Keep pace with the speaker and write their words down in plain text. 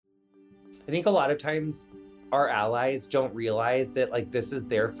I think a lot of times our allies don't realize that like this is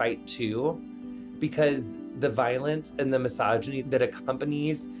their fight too, because the violence and the misogyny that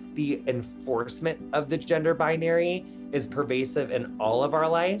accompanies the enforcement of the gender binary is pervasive in all of our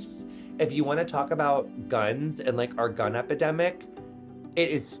lives. If you want to talk about guns and like our gun epidemic, it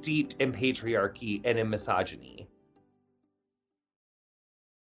is steeped in patriarchy and in misogyny.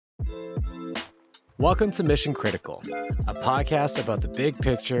 Welcome to Mission Critical, a podcast about the big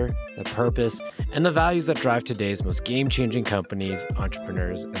picture, the purpose, and the values that drive today's most game-changing companies,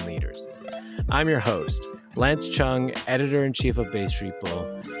 entrepreneurs, and leaders. I'm your host, Lance Chung, editor-in-chief of Bay Street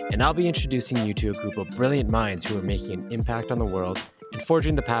Bull, and I'll be introducing you to a group of brilliant minds who are making an impact on the world and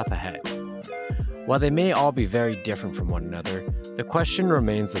forging the path ahead. While they may all be very different from one another, the question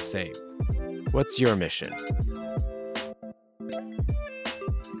remains the same. What's your mission?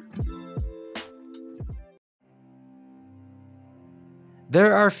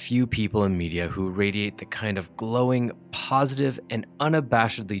 There are few people in media who radiate the kind of glowing, positive, and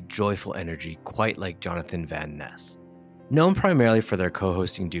unabashedly joyful energy quite like Jonathan Van Ness. Known primarily for their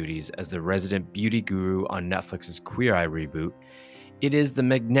co-hosting duties as the resident beauty guru on Netflix's Queer Eye reboot, it is the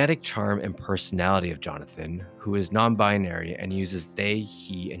magnetic charm and personality of Jonathan, who is non-binary and uses they,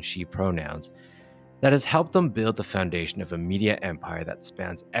 he, and she pronouns, that has helped them build the foundation of a media empire that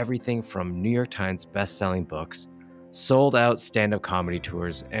spans everything from New York Times best-selling books, sold-out stand-up comedy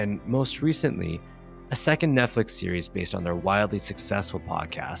tours, and most recently, a second Netflix series based on their wildly successful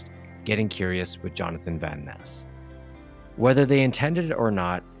podcast, Getting Curious with Jonathan Van Ness. Whether they intended it or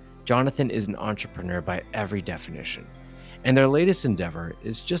not, Jonathan is an entrepreneur by every definition, and their latest endeavor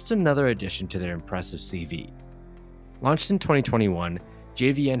is just another addition to their impressive CV. Launched in 2021,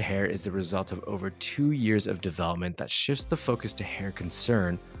 JVN Hair is the result of over 2 years of development that shifts the focus to hair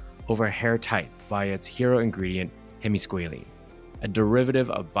concern over hair type via its hero ingredient, hemisqualane, a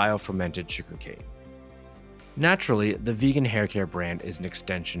derivative of biofermented sugarcane. Naturally, the vegan hair care brand is an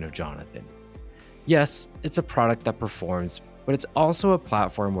extension of Jonathan. Yes, it's a product that performs, but it's also a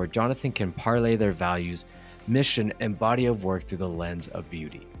platform where Jonathan can parlay their values, mission, and body of work through the lens of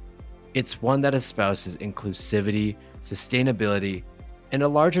beauty. It's one that espouses inclusivity, sustainability, and a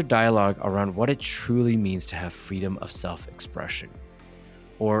larger dialogue around what it truly means to have freedom of self-expression.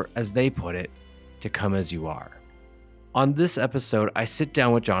 Or, as they put it, to come as you are. On this episode, I sit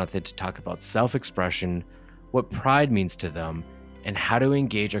down with Jonathan to talk about self-expression, what pride means to them, and how to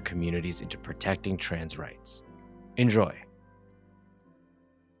engage our communities into protecting trans rights. Enjoy.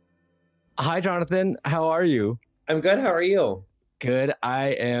 Hi, Jonathan. How are you? I'm good. How are you? Good.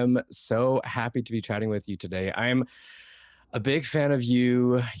 I am so happy to be chatting with you today. I'm a big fan of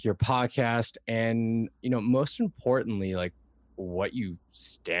you, your podcast, and, most importantly, like, what you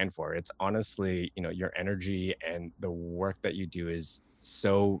stand for. It's honestly, your energy and the work that you do is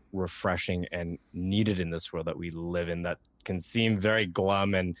so refreshing and needed in this world that we live in that can seem very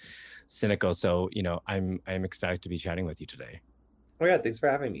glum and cynical. So, I'm excited to be chatting with you today. Oh yeah, thanks for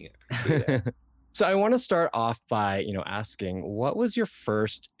having me. I appreciate it. So I want to start off by, asking, what was your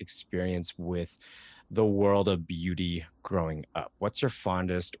first experience with the world of beauty growing up? What's your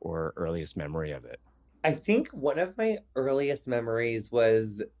fondest or earliest memory of it? I think one of my earliest memories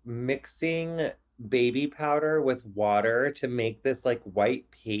was mixing baby powder with water to make this like white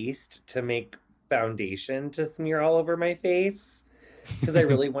paste to make foundation to smear all over my face because I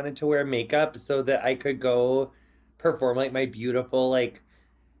really wanted to wear makeup so that I could go perform like my beautiful like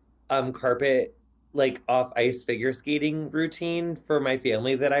carpet like off ice figure skating routine for my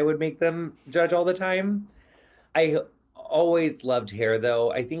family that I would make them judge all the time. I always loved hair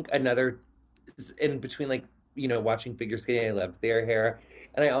though. I think another in between like watching figure skating, I loved their hair.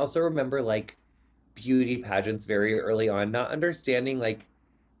 And I also remember like beauty pageants very early on, not understanding like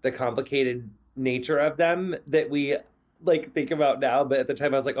the complicated nature of them that we like think about now, but at the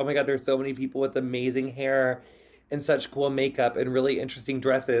time I was like, oh my god, there's so many people with amazing hair and such cool makeup and really interesting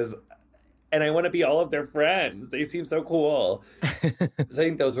dresses, and I want to be all of their friends. They seem so cool. So I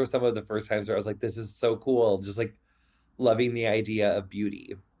think those were some of the first times where I was like, this is so cool, just like loving the idea of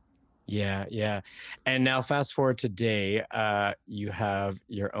beauty. Yeah. And now fast forward today, you have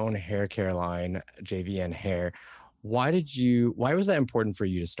your own hair care line, JVN Hair. Why was that important for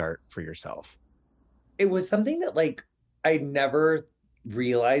you to start for yourself? It was something that like I never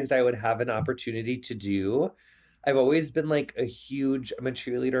realized I would have an opportunity to do. I've always been like I'm a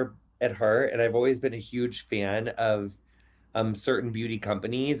cheerleader at heart, and I've always been a huge fan of certain beauty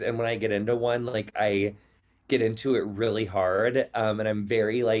companies. And when I get into one, like I get into it really hard. And I'm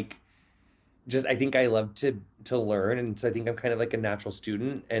very like just I think I love to learn, and so I think I'm kind of like a natural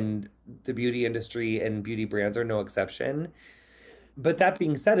student, and the beauty industry and beauty brands are no exception. But that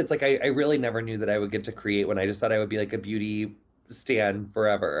being said, it's like I really never knew that I would get to create when I just thought I would be like a beauty stan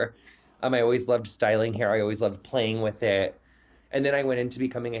forever. I always loved styling hair. I always loved playing with it. And then I went into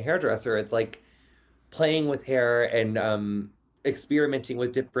becoming a hairdresser. It's like playing with hair and experimenting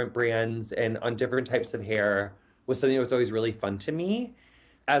with different brands and on different types of hair was something that was always really fun to me.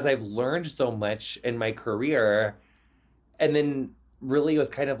 As I've learned so much in my career, and then really was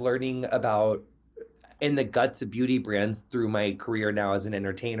kind of learning about in the guts of beauty brands through my career now as an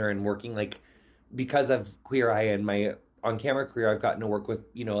entertainer and working like because of Queer Eye and my on camera career, I've gotten to work with,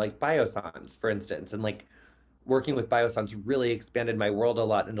 like Biossance, for instance. And like working with Biossance really expanded my world a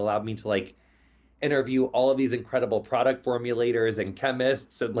lot and allowed me to like interview all of these incredible product formulators and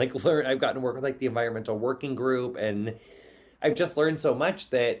chemists and like learn. I've gotten to work with like the environmental working group, and I've just learned so much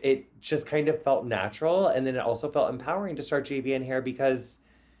that it just kind of felt natural. And then it also felt empowering to start JVN Hair because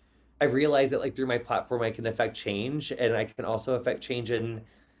I've realized that like through my platform, I can affect change, and I can also affect change in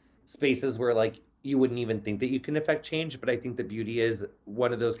spaces where like you wouldn't even think that you can affect change. But I think that beauty is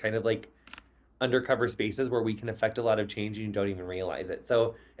one of those kind of like undercover spaces where we can affect a lot of change and you don't even realize it.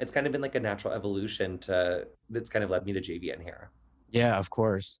 So it's kind of been like a natural evolution to that's kind of led me to JVN Hair. Yeah, of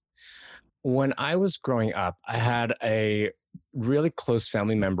course. When I was growing up, I had a really close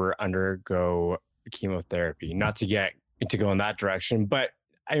family member undergo chemotherapy. Not to get to go in that direction, but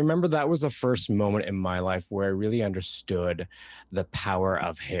I remember that was the first moment in my life where I really understood the power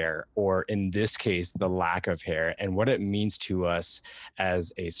of hair, or in this case, the lack of hair, and what it means to us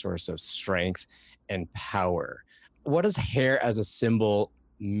as a source of strength and power. What does hair as a symbol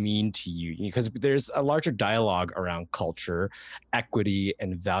mean to you? Because there's a larger dialogue around culture, equity,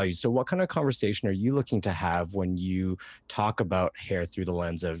 and value. So, what kind of conversation are you looking to have when you talk about hair through the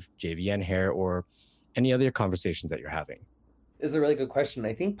lens of JVN hair or any other conversations that you're having? Is a really good question.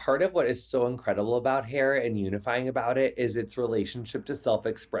 I think part of what is so incredible about hair and unifying about it is its relationship to self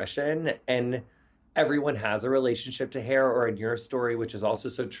expression. And everyone has a relationship to hair, or in your story, which is also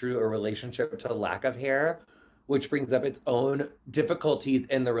so true, a relationship to lack of hair, which brings up its own difficulties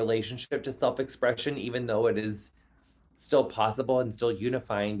in the relationship to self expression, even though it is still possible and still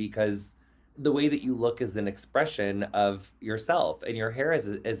unifying because the way that you look is an expression of yourself, and your hair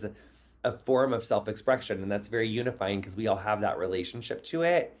is a form of self-expression, and that's very unifying because we all have that relationship to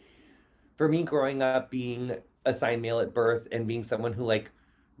it. For me, growing up being assigned male at birth and being someone who like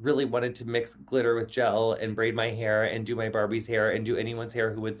really wanted to mix glitter with gel and braid my hair and do my Barbie's hair and do anyone's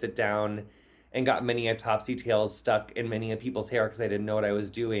hair who would sit down, and got many a topsy tails stuck in many of people's hair because I didn't know what I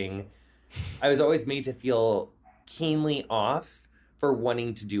was doing, I was always made to feel keenly off for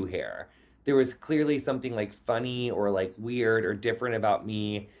wanting to do hair. There was clearly something like funny or like weird or different about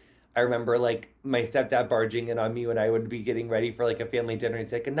me. I remember like my stepdad barging in on me when I would be getting ready for like a family dinner.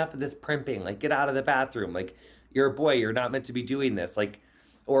 He's like, enough of this primping, like get out of the bathroom. Like you're a boy, you're not meant to be doing this. Like,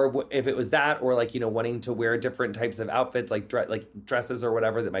 or if it was that, or like, wanting to wear different types of outfits, like like dresses or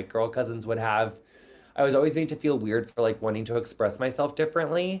whatever that my girl cousins would have. I was always made to feel weird for like wanting to express myself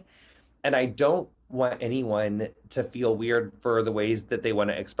differently. And I don't want anyone to feel weird for the ways that they want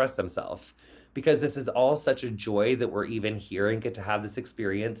to express themselves, because this is all such a joy that we're even here and get to have this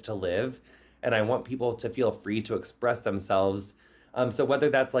experience to live. And I want people to feel free to express themselves. So whether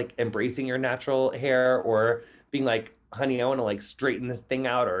that's like embracing your natural hair or being like, honey, I want to like straighten this thing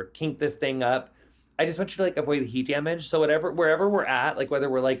out or kink this thing up. I just want you to like avoid the heat damage. So wherever we're at, like whether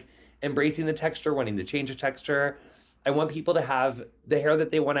we're like embracing the texture, wanting to change the texture, I want people to have the hair that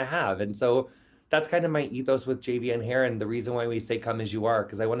they want to have. And so that's kind of my ethos with JVN Hair, and the reason why we say come as you are,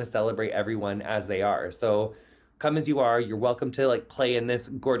 because I want to celebrate everyone as they are. So come as you are. You're welcome to like play in this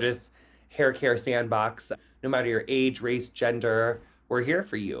gorgeous hair care sandbox. No matter your age, race, gender, we're here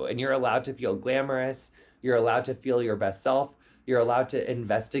for you. And you're allowed to feel glamorous. You're allowed to feel your best self. You're allowed to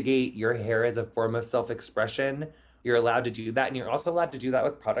investigate your hair as a form of self-expression. You're allowed to do that. And you're also allowed to do that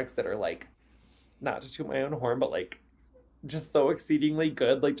with products that are like, not to toot my own horn, but like just so exceedingly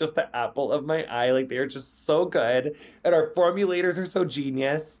good, like just the apple of my eye. Like they're just so good, and our formulators are so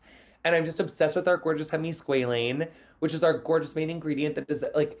genius. And I'm just obsessed with our gorgeous hemisqualane, which is our gorgeous main ingredient that is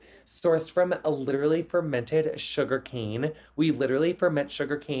like sourced from a literally fermented sugar cane. We literally ferment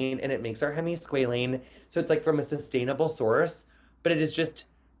sugar cane and it makes our hemisqualane. So it's like from a sustainable source, but it is just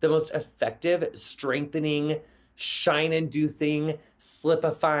the most effective, strengthening, shine inducing,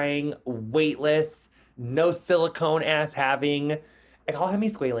 slipifying, weightless, no silicone ass having. I call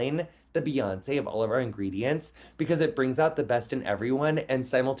hemisqualane the Beyonce of all of our ingredients because it brings out the best in everyone and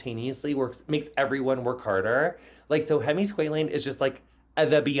simultaneously makes everyone work harder. Like so hemisqualane is just like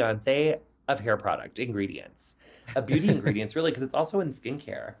the Beyonce of hair product ingredients. Beauty ingredients really, because it's also in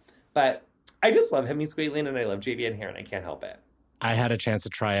skincare. But I just love hemisqualane and I love JVN Hair and I can't help it. I had a chance to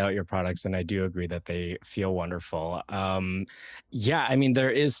try out your products, and I do agree that they feel wonderful. Yeah, I mean, there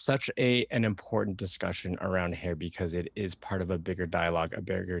is such an important discussion around hair because it is part of a bigger dialogue, a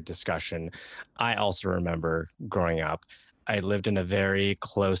bigger discussion. I also remember growing up. I lived in a very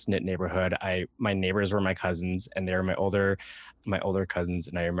close knit neighborhood. My neighbors were my cousins, and they were my older cousins.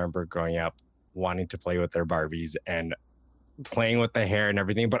 And I remember growing up wanting to play with their Barbies and playing with the hair and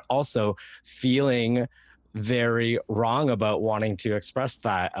everything, but also feeling very wrong about wanting to express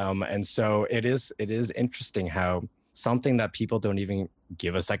that. And so it is interesting how something that people don't even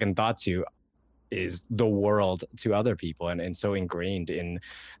give a second thought to is the world to other people, and so ingrained in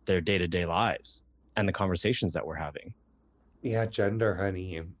their day-to-day lives and the conversations that we're having. Yeah, gender,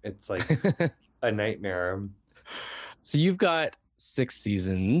 honey. It's like a nightmare. So you've got 6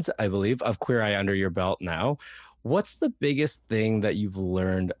 seasons, I believe, of Queer Eye under your belt now. What's the biggest thing that you've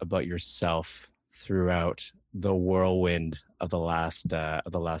learned about yourself throughout the whirlwind of the last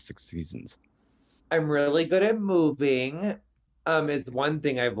 6 seasons? I'm really good at moving. Is one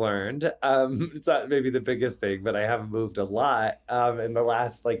thing I've learned. It's not maybe the biggest thing, but I have moved a lot in the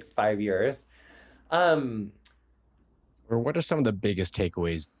last like 5 years. Um, Or what are some of the biggest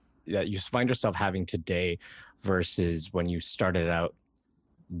takeaways that you find yourself having today versus when you started out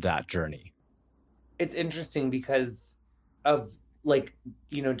that journey? it's interesting because of like,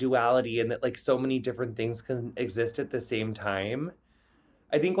 duality and that like so many different things can exist at the same time.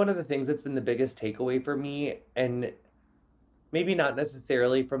 I think one of the things that's been the biggest takeaway for me, and maybe not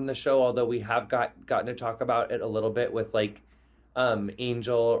necessarily from the show, although we have gotten to talk about it a little bit with like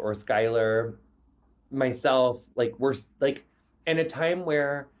Angel or Skylar, myself, like like in a time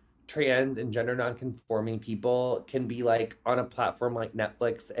where trans and gender nonconforming people can be like on a platform like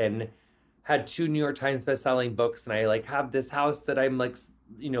Netflix and had two New York Times best-selling books, and I like have this house that I'm like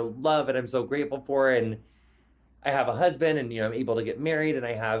love and I'm so grateful for, and I have a husband, and I'm able to get married, and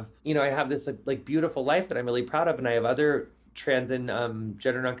I have this like beautiful life that I'm really proud of, and I have other trans and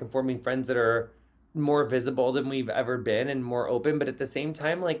gender nonconforming friends that are more visible than we've ever been and more open. But at the same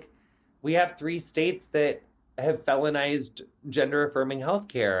time, like we have 3 states that have felonized gender affirming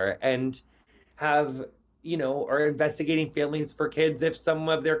healthcare and have are investigating families for kids. If some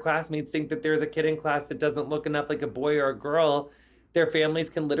of their classmates think that there's a kid in class that doesn't look enough like a boy or a girl, their families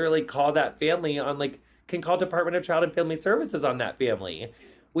can literally call that family on like can call Department of Child and Family Services on that family.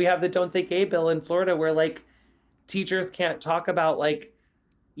 We have the Don't Say Gay bill in Florida where like teachers can't talk about like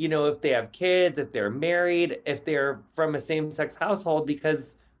if they have kids, if they're married, if they're from a same-sex household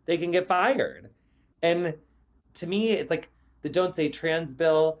because they can get fired. And to me, it's like the Don't Say Trans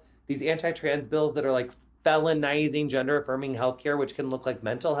bill, these anti-trans bills that are like felonizing gender affirming healthcare, which can look like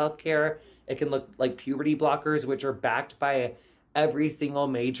mental health care. It can look like puberty blockers, which are backed by every single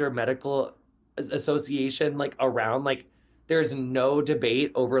major medical association like around. Like there's no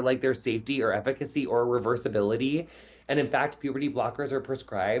debate over like their safety or efficacy or reversibility. And in fact, puberty blockers are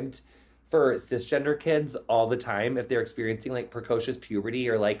prescribed for cisgender kids all the time if they're experiencing like precocious puberty,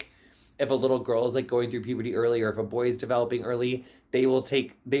 or like if a little girl is like going through puberty early, or if a boy is developing early, they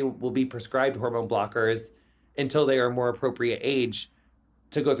will be prescribed hormone blockers until they are more appropriate age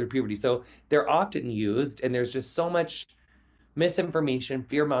to go through puberty. So they're often used, and there's just so much misinformation,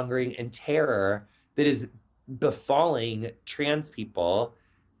 fear mongering, and terror that is befalling trans people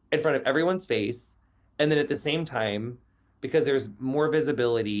in front of everyone's face. And then at the same time, because there's more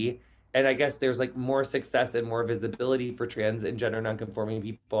visibility, and I guess there's like more success and more visibility for trans and gender nonconforming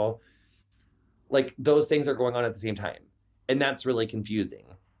people, like those things are going on at the same time. And that's really confusing.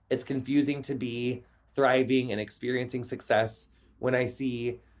 It's confusing to be thriving and experiencing success when I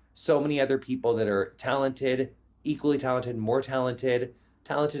see so many other people that are talented, equally talented, more talented,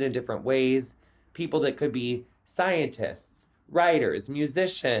 talented in different ways, people that could be scientists, writers,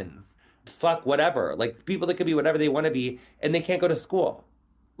 musicians, fuck whatever, like people that could be whatever they want to be, and they can't go to school.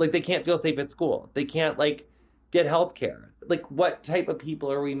 Like they can't feel safe at school. They can't like get health care. Like what type of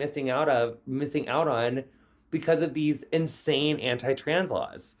people are we missing out on because of these insane anti-trans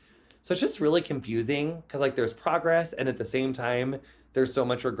laws? So it's just really confusing because like there's progress, and at the same time there's so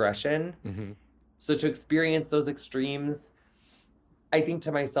much regression. Mm-hmm. So to experience those extremes, I think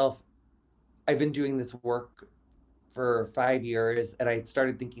to myself, I've been doing this work for 5 years, and I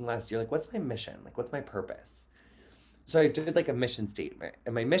started thinking last year, like, what's my mission? Like, what's my purpose? So I did like a mission statement,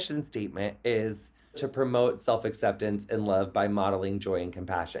 and my mission statement is to promote self-acceptance and love by modeling joy and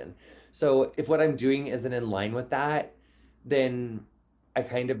compassion. So if what I'm doing isn't in line with that, then I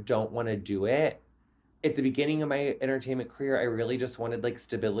kind of don't want to do it. At the beginning of my entertainment career, I really just wanted like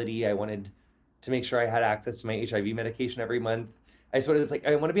stability. I wanted to make sure I had access to my HIV medication every month. I sort of like,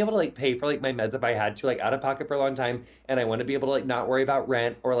 I want to be able to like pay for like my meds if I had to, like out of pocket for a long time. And I want to be able to like not worry about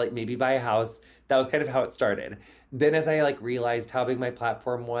rent or like maybe buy a house. That was kind of how it started. Then as I like realized how big my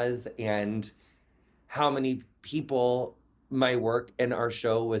platform was and how many people my work and our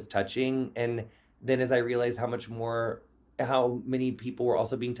show was touching. And then as I realized how many people were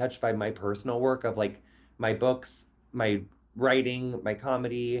also being touched by my personal work of like my books, my writing, my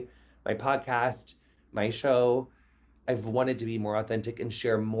comedy, my podcast, my show, I've wanted to be more authentic and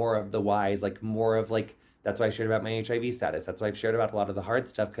share more of the whys, like more of like, that's why I shared about my HIV status. That's why I've shared about a lot of the hard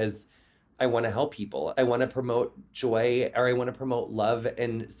stuff because I want to help people. I want to promote joy, or I want to promote love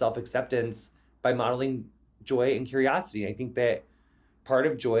and self acceptance by modeling joy and curiosity. I think that part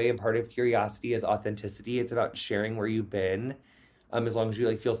of joy and part of curiosity is authenticity. It's about sharing where you've been, as long as you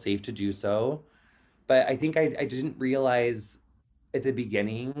like feel safe to do so. But I think I didn't realize at the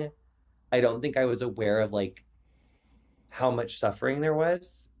beginning, I don't think I was aware of like how much suffering there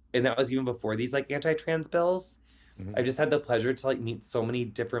was. And that was even before these like anti-trans bills. Mhm. I just had the pleasure to like meet so many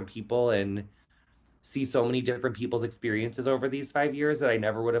different people and see so many different people's experiences over these 5 years that I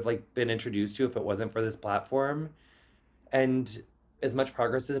never would have like been introduced to if it wasn't for this platform. And as much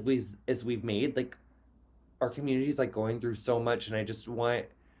progress as we've made, like our community is like going through so much, and I just want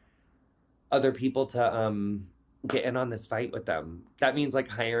other people to get in on this fight with them. That means like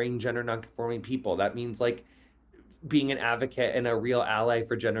hiring gender nonconforming people. That means like being an advocate and a real ally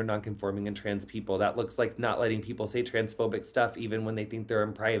for gender nonconforming and trans people. That looks like not letting people say transphobic stuff even when they think they're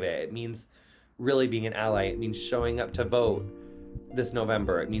in private. It means really being an ally. It means showing up to vote this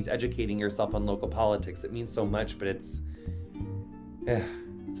November. It means educating yourself on local politics. It means so much, but it's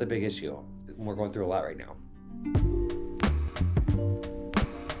a big issue. We're going through a lot right now.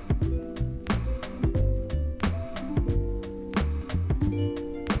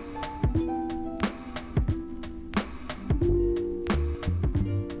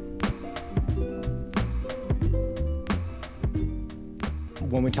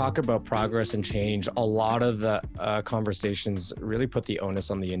 When we talk about progress and change, a lot of the conversations really put the onus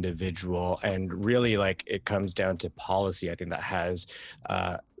on the individual, and really like it comes down to policy. I think that has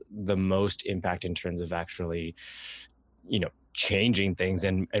the most impact in terms of actually, changing things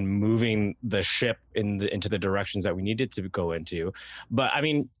and moving the ship into the directions that we needed to go into. But I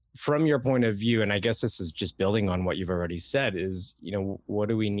mean, from your point of view, and I guess this is just building on what you've already said, is, what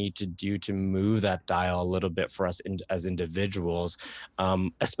do we need to do to move that dial a little bit for us as individuals,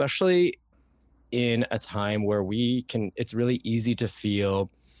 especially in a time where it's really easy to feel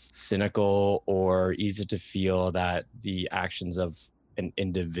cynical or easy to feel that the actions of an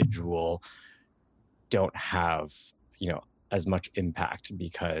individual don't have, as much impact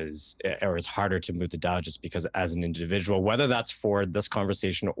or it's harder to move the dial just because as an individual, whether that's for this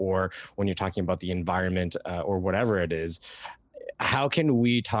conversation or when you're talking about the environment or whatever it is, how can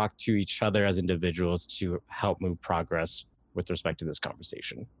we talk to each other as individuals to help move progress with respect to this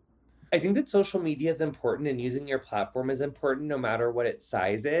conversation? I think that social media is important and using your platform is important no matter what its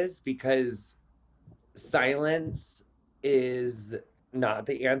size is, because silence is not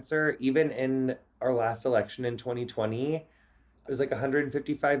the answer. Even in our last election in 2020, it was like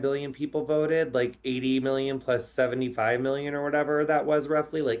 155 billion people voted, like 80 million plus 75 million or whatever that was,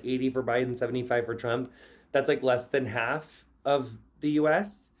 roughly like 80 for Biden, 75 for Trump. That's like less than half of the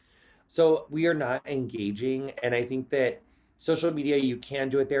US. So we are not engaging. And I think that social media, you can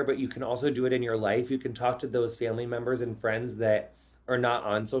do it there, but you can also do it in your life. You can talk to those family members and friends that are not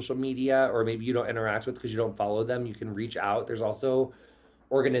on social media, or maybe you don't interact with because you don't follow them. You can reach out. There's also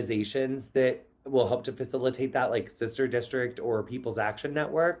organizations that will help to facilitate that, like Sister District or People's Action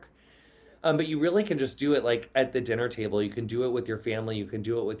Network. But you really can just do it like at the dinner table. You can do it with your family. You can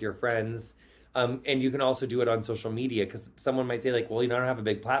do it with your friends. And you can also do it on social media, because someone might say like, well, I don't have a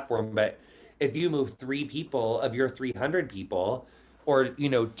big platform, but if you move 3 people of your 300 people, or,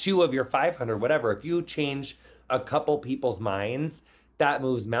 2 of your 500, whatever, if you change a couple people's minds, that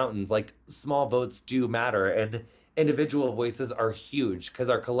moves mountains. Like small votes do matter. And individual voices are huge because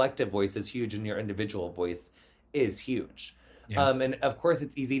our collective voice is huge and your individual voice is huge. Yeah. And of course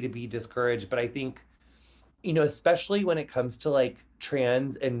it's easy to be discouraged, but I think, especially when it comes to like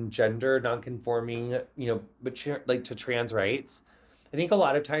trans and gender nonconforming, but like to trans rights, I think a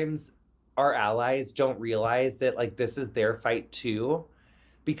lot of times our allies don't realize that like this is their fight too,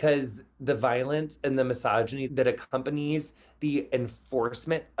 because the violence and the misogyny that accompanies the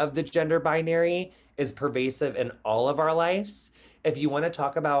enforcement of the gender binary is pervasive in all of our lives. If you want to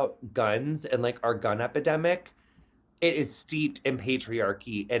talk about guns and like our gun epidemic, it is steeped in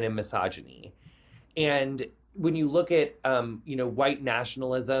patriarchy and in misogyny. And when you look at, white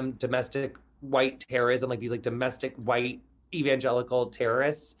nationalism, domestic white terrorism, like these like domestic white evangelical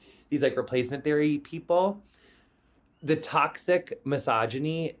terrorists, these like replacement theory people, the toxic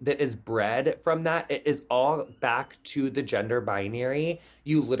misogyny that is bred from that, it is all back to the gender binary.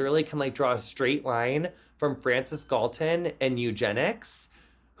 You literally can like draw a straight line from Francis Galton and eugenics,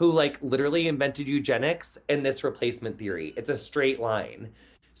 who like literally invented eugenics and this replacement theory. It's a straight line.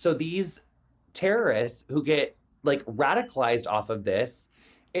 So these terrorists who get like radicalized off of this,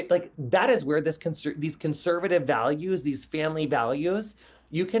 it like that is where these conservative values, these family values,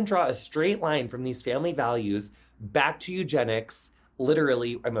 you can draw a straight line from these family values back to eugenics.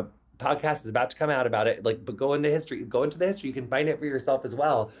 Literally, I'm a podcast is about to come out about it. Like, but go into the history. You can find it for yourself as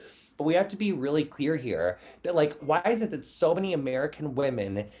well. But we have to be really clear here that like, why is it that so many American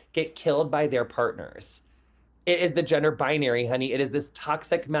women get killed by their partners? It is the gender binary, honey. It is this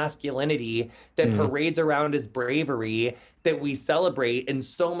toxic masculinity that parades around as bravery that we celebrate in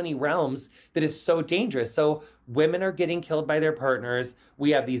so many realms that is so dangerous. So women are getting killed by their partners.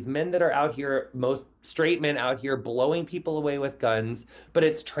 We have these men that are out here, most straight men out here blowing people away with guns, but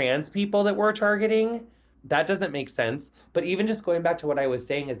it's trans people that we're targeting. That doesn't make sense. But even just going back to what I was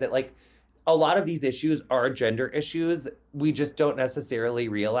saying is that like, a lot of these issues are gender issues. We just don't necessarily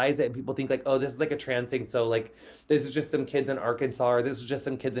realize it. And people think like, oh, this is like a trans thing. So like, this is just some kids in Arkansas, or this is just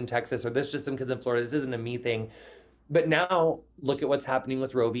some kids in Texas, or this is just some kids in Florida. This isn't a me thing. But now look at what's happening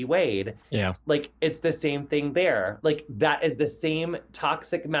with Roe v. Wade. Yeah. Like it's the same thing there. Like that is the same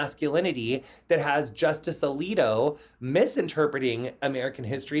toxic masculinity that has Justice Alito misinterpreting American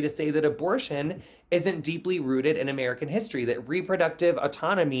history to say that abortion isn't deeply rooted in American history, that reproductive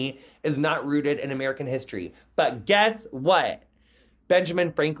autonomy is not rooted in American history. But guess what?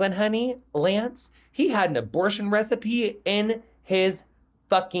 Benjamin Franklin, honey, Lance, he had an abortion recipe in his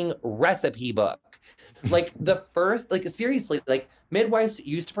fucking recipe book. Like the first, like seriously, like midwives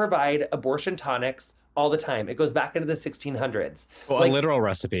used to provide abortion tonics all the time. It goes back into the 1600s. Well, like, a literal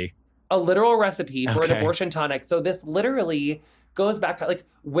recipe. A literal recipe for an abortion tonic. So this literally goes back, like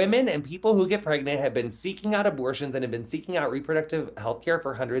women and people who get pregnant have been seeking out abortions and have been seeking out reproductive health care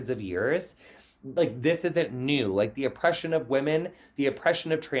for hundreds of years. Like this isn't new. Like the oppression of women, the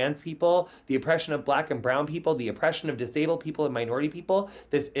oppression of trans people, the oppression of Black and brown people, the oppression of disabled people and minority people,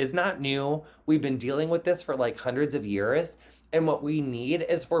 this is not new. We've been dealing with this for like hundreds of years. And what we need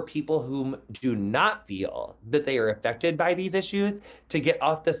is for people who do not feel that they are affected by these issues to get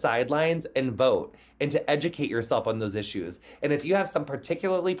off the sidelines and vote and to educate yourself on those issues. And if you have some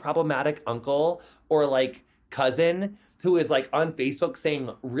particularly problematic uncle or like cousin who is like on Facebook saying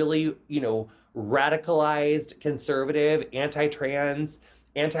really, you know, radicalized, conservative, anti-trans,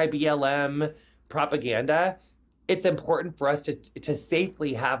 anti-BLM propaganda, it's important for us to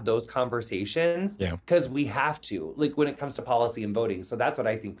safely have those conversations because we have to, like when it comes to policy and voting. So that's what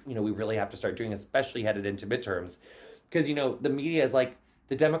I think, you know, we really have to start doing, especially headed into midterms. Because, you know, the media is like,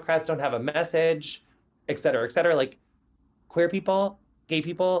 the Democrats don't have a message, et cetera, et cetera. Like queer people, gay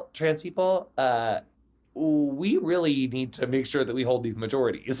people, trans people, we really need to make sure that we hold these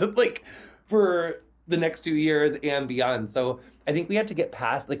majorities like for the next 2 years and beyond. So I think we have to get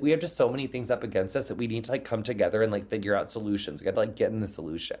past, like we have just so many things up against us that we need to like come together and like figure out solutions. We got to like get in the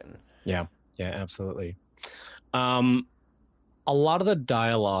solution. Yeah, absolutely. A lot of the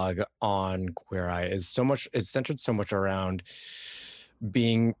dialogue on Queer Eye is centered so much around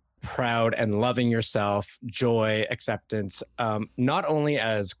being proud and loving yourself, joy, acceptance, not only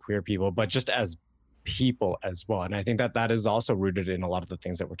as queer people, but just as people as well. And I think that is also rooted in a lot of the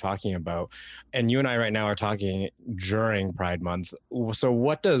things that we're talking about. And you and I right now are talking during Pride Month. So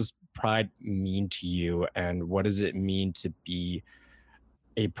what does Pride mean to you, and what does it mean to be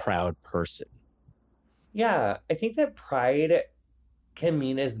a proud person? Yeah, I think that Pride can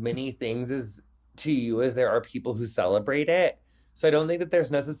mean as many things as to you as there are people who celebrate it. So I don't think that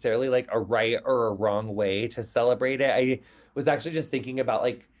there's necessarily like a right or a wrong way to celebrate it. I was actually just thinking about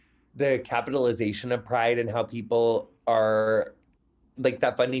like the capitalization of pride and how people are like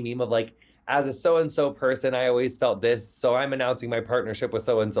that funny meme of like, as a so-and-so person, I always felt this, so I'm announcing my partnership with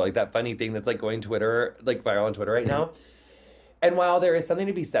so-and-so, like that funny thing that's like going Twitter, like viral on Twitter right now. And while there is something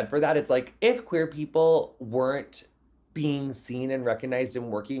to be said for that, it's like if queer people weren't being seen and recognized and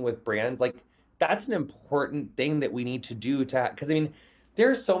working with brands, like that's an important thing that we need to do to, because I mean,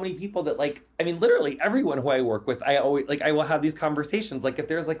 there's so many people that like, I mean, literally everyone who I work with, I always like, I will have these conversations. Like if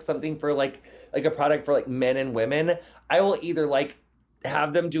there's like something for like a product for like men and women, I will either like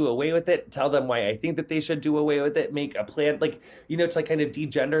have them do away with it, tell them why I think that they should do away with it, make a plan, like, you know, to like kind of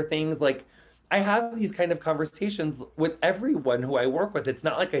degender things. Like I have these kind of conversations with everyone who I work with. It's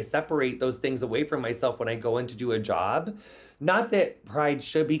not like I separate those things away from myself when I go in to do a job. Not that Pride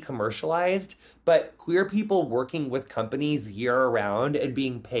should be commercialized, but queer people working with companies year round and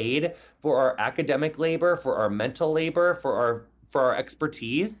being paid for our academic labor, for our mental labor, for our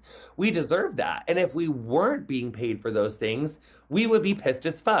expertise, we deserve that. And if we weren't being paid for those things, we would be pissed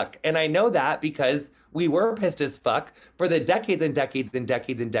as fuck. And I know that because we were pissed as fuck for the decades and decades and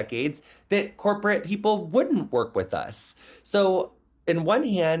decades and decades that corporate people wouldn't work with us. So, in one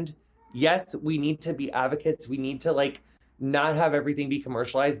hand, yes, we need to be advocates. We need to like not have everything be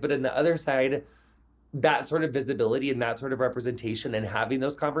commercialized. But on the other side, that sort of visibility and that sort of representation and having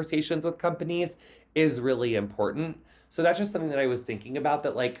those conversations with companies is really important. So that's just something that I was thinking about,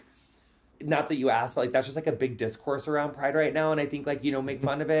 that like, not that you asked, but like that's just like a big discourse around Pride right now. And I think like, make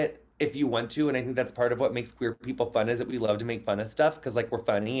fun of it if you want to. And I think that's part of what makes queer people fun, is that we love to make fun of stuff because like we're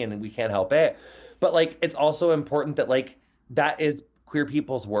funny and we can't help it. But like it's also important that like that is queer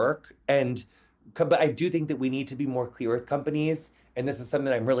people's work. But I do think that we need to be more clear with companies, and this is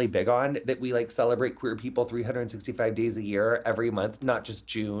something I'm really big on, that we like celebrate queer people 365 days a year, every month, not just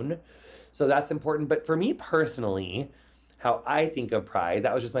June. So that's important. But for me personally, how I think of Pride,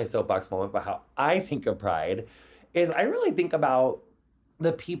 that was just my soapbox moment, but how I think of Pride is I really think about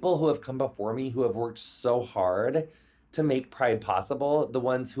the people who have come before me, who have worked so hard to make Pride possible, the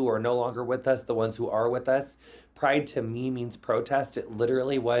ones who are no longer with us, the ones who are with us. Pride to me means protest. It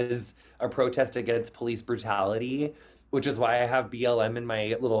literally was a protest against police brutality, which is why I have BLM in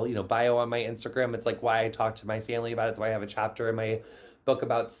my little, bio on my Instagram. It's like why I talk to my family about it. It's why I have a chapter in my book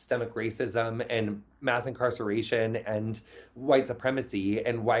about systemic racism and mass incarceration and white supremacy,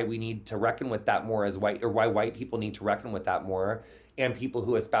 and why we need to reckon with that more as white, or why white people need to reckon with that more, and people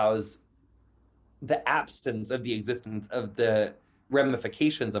who espouse the absence of the existence of the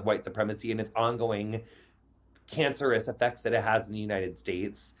ramifications of white supremacy and its ongoing cancerous effects that it has in the United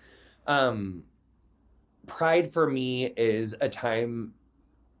States. Pride for me is a time,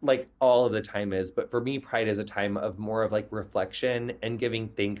 like all of the time is, but for me, Pride is a time of more of like reflection and giving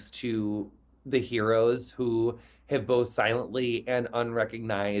thanks to the heroes who have both silently and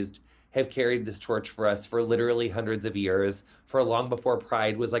unrecognized have carried this torch for us for literally hundreds of years, for long before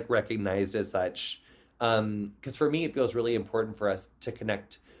Pride was like recognized as such. Because for me, it feels really important for us to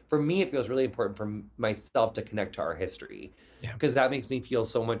connect. For me, it feels really important for myself to connect to our history, because that makes me feel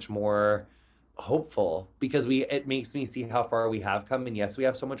so much more hopeful, because it makes me see how far we have come. And yes, we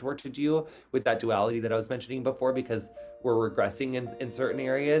have so much work to do with that duality that I was mentioning before, because we're regressing in certain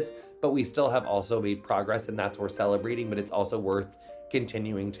areas, but we still have also made progress, and that's worth celebrating. But it's also worth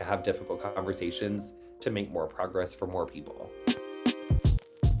continuing to have difficult conversations to make more progress for more people.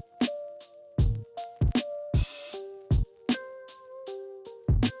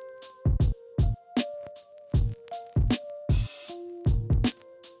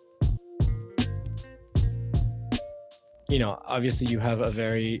 Obviously you have a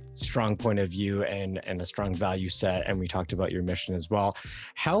very strong point of view and a strong value set, and we talked about your mission as well.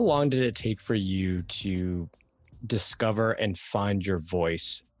 How long did it take for you to discover and find your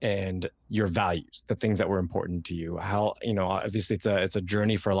voice and your values, the things that were important to you? How, obviously it's a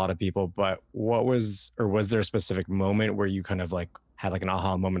journey for a lot of people, but was there a specific moment where you kind of like had like an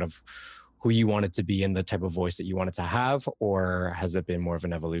aha moment of who you wanted to be and the type of voice that you wanted to have, or has it been more of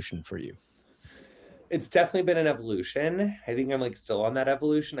an evolution for you? It's definitely been an evolution. I think I'm like still on that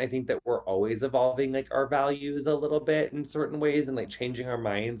evolution. I think that we're always evolving like our values a little bit in certain ways, and like changing our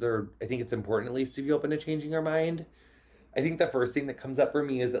minds, or I think it's important at least to be open to changing our mind. I think the first thing that comes up for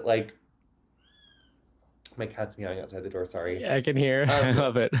me is that like, my cat's meowing outside the door, sorry. Yeah, I can hear. I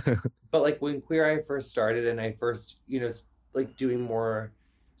love it. But like when Queer Eye first started, and I first, like doing more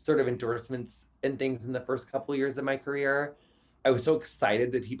sort of endorsements and things in the first couple of years of my career, I was so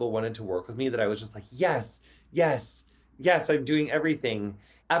excited that people wanted to work with me that I was just like, yes, yes, yes, I'm doing everything.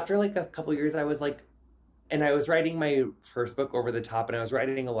 After like a couple of years, I was like, and I was writing my first book, Over the Top, and I was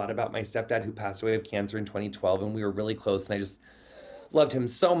writing a lot about my stepdad who passed away of cancer in 2012, and we were really close, and I just loved him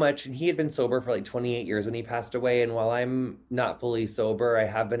so much. And he had been sober for like 28 years when he passed away. And while I'm not fully sober, I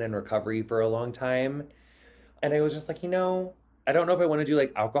have been in recovery for a long time. And I was just like, I don't know if I want to do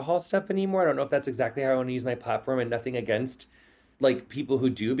like alcohol stuff anymore. I don't know if that's exactly how I want to use my platform, and nothing against like people who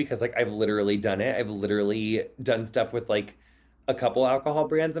do, because like I've literally done it. I've literally done stuff with like a couple alcohol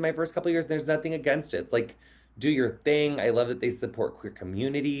brands in my first couple of years, and there's nothing against it. It's like, do your thing. I love that they support queer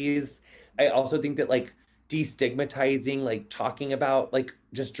communities. I also think that like destigmatizing, like talking about like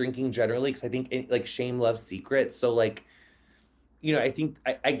just drinking generally, because I think like shame loves secrets. So like, I think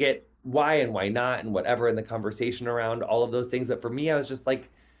I get why and why not and whatever in the conversation around all of those things. But for me, I was just like,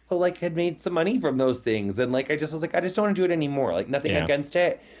 people like had made some money from those things. And like I just was like, I just don't want to do it anymore. Like nothing Yeah. against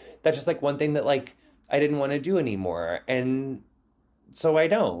it. That's just like one thing that like I didn't want to do anymore. And so I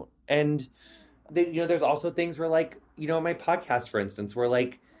don't. And there's also things where like, my podcast, for instance, where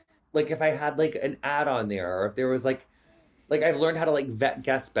like if I had like an ad on there, or if there was like I've learned how to like vet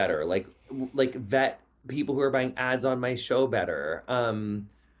guests better, like vet people who are buying ads on my show better.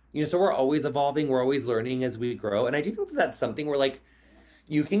 So we're always evolving, we're always learning as we grow. And I do think that that's something where like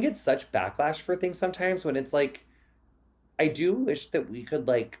you can get such backlash for things sometimes when it's like I do wish that we could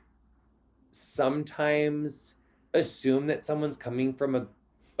like sometimes assume that someone's coming from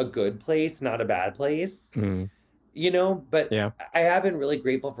a good place, not a bad place. Mm. But Yeah. I have been really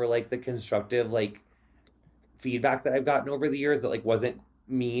grateful for like the constructive like feedback that I've gotten over the years that like wasn't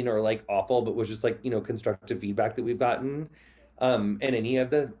mean or like awful, but was just like, constructive feedback that we've gotten in any of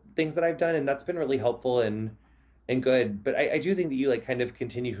the things that I've done. And that's been really helpful and good. But I do think that you like kind of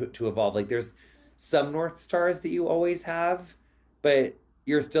continue to evolve. Like there's some North Stars that you always have, but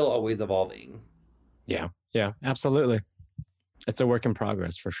you're still always evolving. Yeah. Yeah, absolutely. It's a work in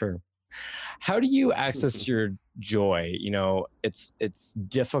progress for sure. How do you access your joy? It's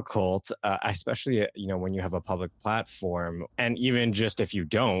difficult, especially, when you have a public platform, and even just if you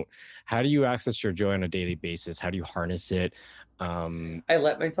don't, how do you access your joy on a daily basis? How do you harness it? I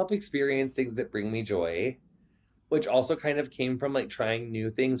let myself experience things that bring me joy, which also kind of came from like trying new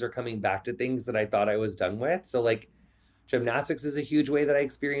things or coming back to things that I thought I was done with. So like gymnastics is a huge way that I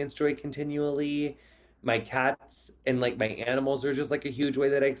experience joy continually. My cats and like my animals are just like a huge way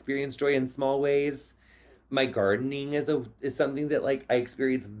that I experience joy in small ways. My gardening is something that like I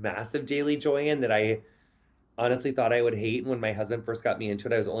experience massive daily joy in, that I honestly thought I would hate. And when my husband first got me into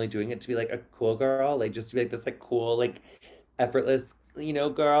it, I was only doing it to be like a cool girl, like just to be like this like cool, like effortless,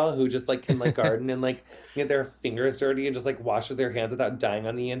 girl who just like can like garden and like get their fingers dirty and just like washes their hands without dying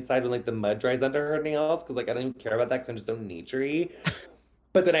on the inside when like the mud dries under her nails. Cause like I don't even care about that because I'm just so naturey.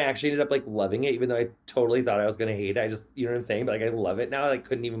 But then I actually ended up like loving it, even though I totally thought I was gonna hate it. I just, you know what I'm saying? But like I love it now. I like,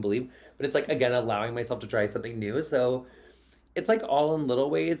 couldn't even believe. But it's like again allowing myself to try something new. So it's like all in little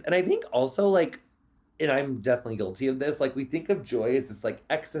ways. And I think also like, and I'm definitely guilty of this, like we think of joy as this like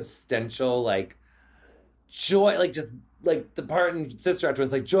existential like joy, like just like the part in Sister Act when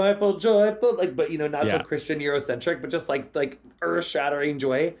it's like joyful, like, but not so Christian Eurocentric, but just like earth shattering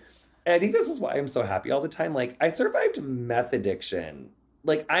joy. And I think this is why I'm so happy all the time. Like I survived meth addiction.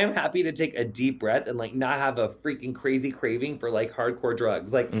 Like I'm happy to take a deep breath and like not have a freaking crazy craving for like hardcore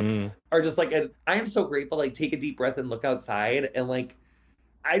drugs. Like, or just like, I am so grateful, like take a deep breath and look outside and like,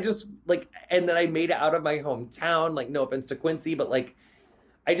 I just like, and then I made it out of my hometown. Like no offense to Quincy, but like,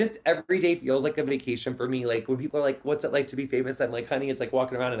 I just, every day feels like a vacation for me. Like when people are like, what's it like to be famous? I'm like, honey, it's like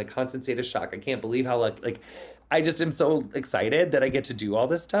walking around in a constant state of shock. I can't believe how like I just am so excited that I get to do all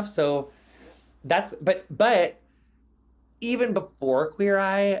this stuff. So that's, but even before Queer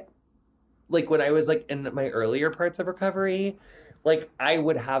Eye, like when I was like in my earlier parts of recovery, like I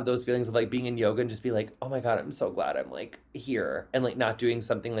would have those feelings of like being in yoga and just be like, oh my God, I'm so glad I'm like here and like not doing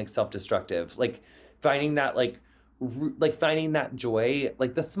something like self-destructive, like finding that finding that joy,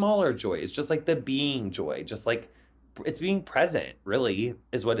 like the smaller joys, just like the being joy, just like it's being present really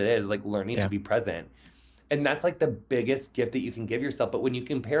is what it is, like learning to be present. And that's like the biggest gift that you can give yourself. But when you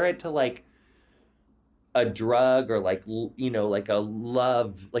compare it to like a drug or like, like a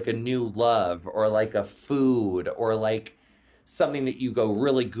love, like a new love or like a food or like something that you go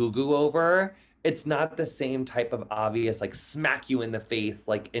really goo-goo over, it's not the same type of obvious, like smack you in the face,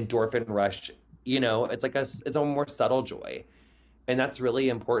 like endorphin rush, it's like it's a more subtle joy. And that's really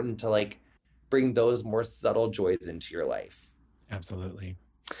important to like bring those more subtle joys into your life. Absolutely.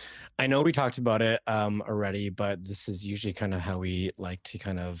 I know we talked about it already, but this is usually kind of how we like to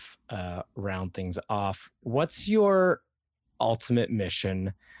kind of round things off. What's your ultimate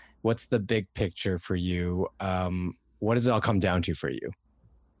mission? What's the big picture for you? What does it all come down to for you?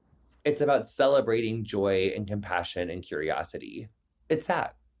 It's about celebrating joy and compassion and curiosity. It's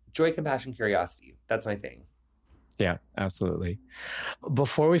that. Joy, compassion, curiosity. That's my thing. Yeah, absolutely.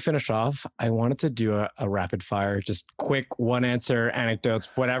 Before we finish off, I wanted to do a rapid fire, just quick one answer, anecdotes,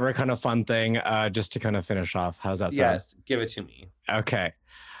 whatever kind of fun thing, just to kind of finish off. How's that sound? Yes, give it to me. Okay.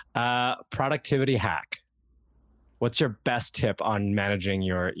 Productivity hack. What's your best tip on managing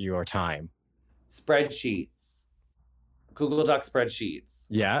your time? Spreadsheets. Google Doc spreadsheets.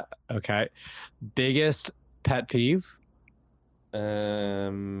 Yeah. Okay. Biggest pet peeve? False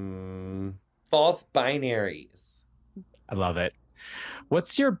binaries. I love it.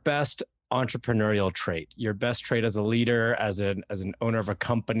 What's your best entrepreneurial trait? Your best trait as a leader, as an owner of a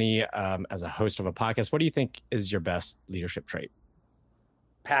company, as a host of a podcast? What do you think is your best leadership trait?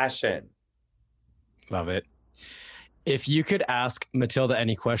 Passion. Love it. If you could ask Matilda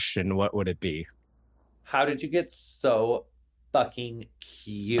any question, what would it be? How did you get so fucking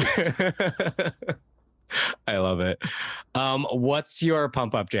cute? I love it. What's your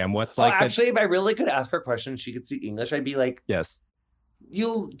pump up jam? What's Oh, like actually, if I really could ask her a question, she could speak English, I'd be like, yes.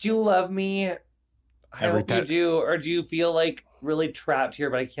 Do you love me? I Every hope you do. Or do you feel like really trapped here,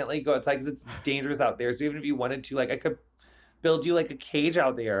 but I can't let you go outside because it's dangerous out there. So even if you wanted to, like, I could build you like a cage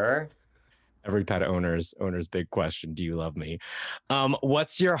out there. Every pet owner's big question, do you love me?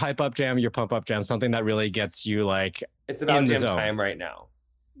 What's your hype up jam, your pump up jam, something that really gets you like It's about in the dim zone? time right now.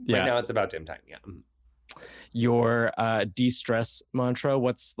 Yeah. Right now it's about dim time. Yeah. Your de-stress mantra,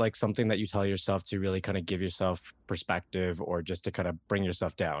 what's like something that you tell yourself to really kind of give yourself perspective or just to kind of bring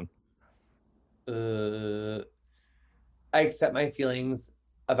yourself down? I accept my feelings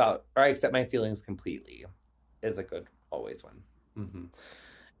completely is a good always one. Mm-hmm.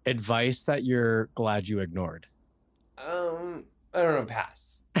 Advice that you're glad you ignored? I don't know,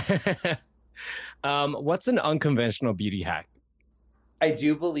 pass. What's an unconventional beauty hack? I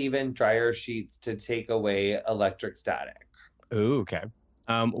do believe in dryer sheets to take away electric static. Ooh, okay.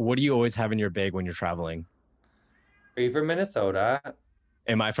 What do you always have in your bag when you're traveling? Are you from Minnesota?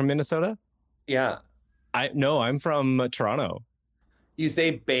 Am I from Minnesota? Yeah. No, I'm from Toronto. You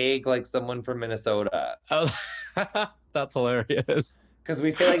say bag like someone from Minnesota. Oh, that's hilarious. Because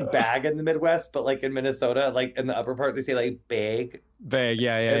we say like bag in the Midwest, but like in Minnesota, like in the upper part, they say like bag. Bag,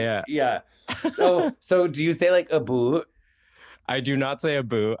 yeah. Yeah. So do you say like a boot? I do not say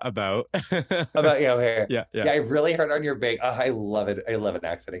about. About here. Yeah. I've really heard on your bag. Oh, I love it. I love an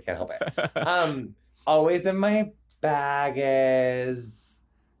accent. I can't help it. Always in my bag is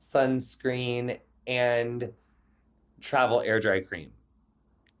sunscreen and travel air dry cream.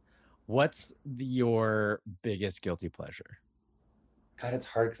 What's your biggest guilty pleasure? God, it's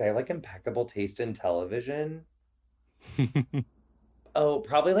hard because I have like impeccable taste in television. Oh,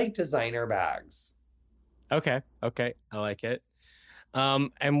 probably like designer bags. Okay. I like it.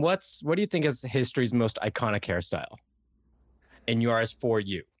 And what do you think is history's most iconic hairstyle? And yours for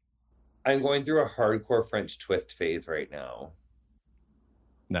you? I'm going through a hardcore French twist phase right now.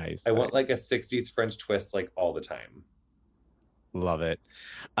 Nice. I want like a 60s French twist like all the time. Love it.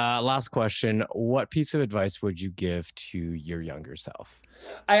 Last question. What piece of advice would you give to your younger self?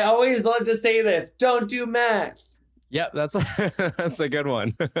 I always love to say this. Don't do meth. Yep, that's a good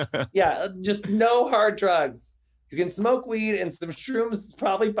one. Yeah, just no hard drugs. You can smoke weed and some shrooms is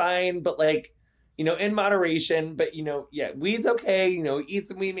probably fine, but like, in moderation. But weed's okay. Eat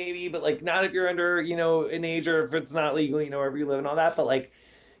some weed maybe, but like not if you're under, an age or if it's not legal, wherever you live and all that. But like,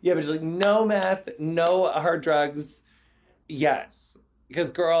 yeah, but just like no meth, no hard drugs. Yes, because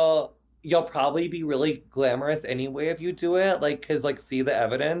girl, you'll probably be really glamorous anyway if you do it. Like, cause like see the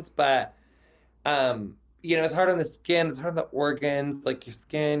evidence, but it's hard on the skin, it's hard on the organs, like your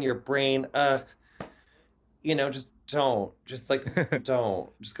skin, your brain. Just don't. Just like don't.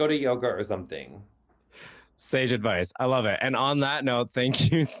 Just go to yoga or something. Sage advice. I love it. And on that note,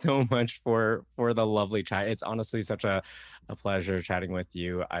 thank you so much for the lovely chat. It's honestly such a pleasure chatting with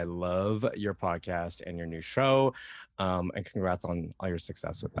you. I love your podcast and your new show. And congrats on all your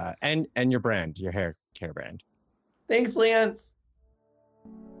success with that. And your brand, your hair care brand. Thanks, Lance.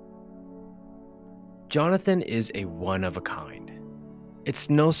 Jonathan is a one of a kind. It's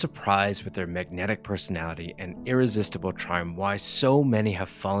no surprise with their magnetic personality and irresistible charm why so many have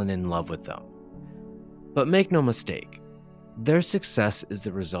fallen in love with them. But make no mistake, their success is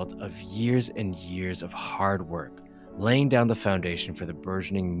the result of years and years of hard work, laying down the foundation for the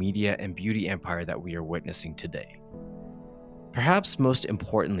burgeoning media and beauty empire that we are witnessing today. Perhaps most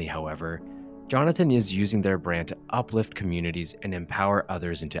importantly, however, Jonathan is using their brand to uplift communities and empower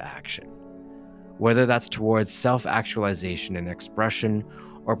others into action. Whether that's towards self-actualization and expression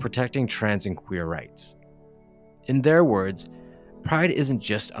or protecting trans and queer rights. In their words, Pride isn't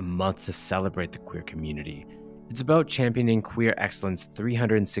just a month to celebrate the queer community. It's about championing queer excellence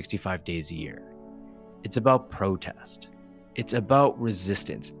 365 days a year. It's about protest. It's about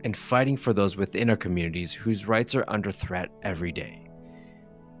resistance and fighting for those within our communities whose rights are under threat every day.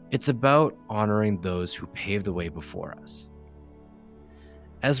 It's about honoring those who paved the way before us.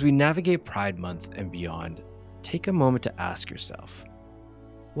 As we navigate Pride Month and beyond, take a moment to ask yourself,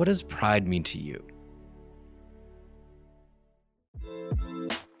 what does Pride mean to you?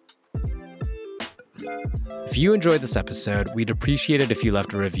 If you enjoyed this episode, we'd appreciate it if you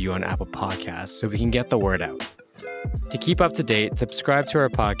left a review on Apple Podcasts so we can get the word out. To keep up to date, subscribe to our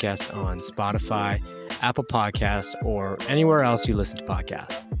podcast on Spotify, Apple Podcasts, or anywhere else you listen to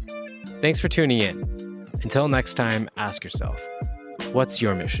podcasts. Thanks for tuning in. Until next time, ask yourself, What's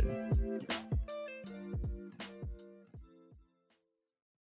your mission?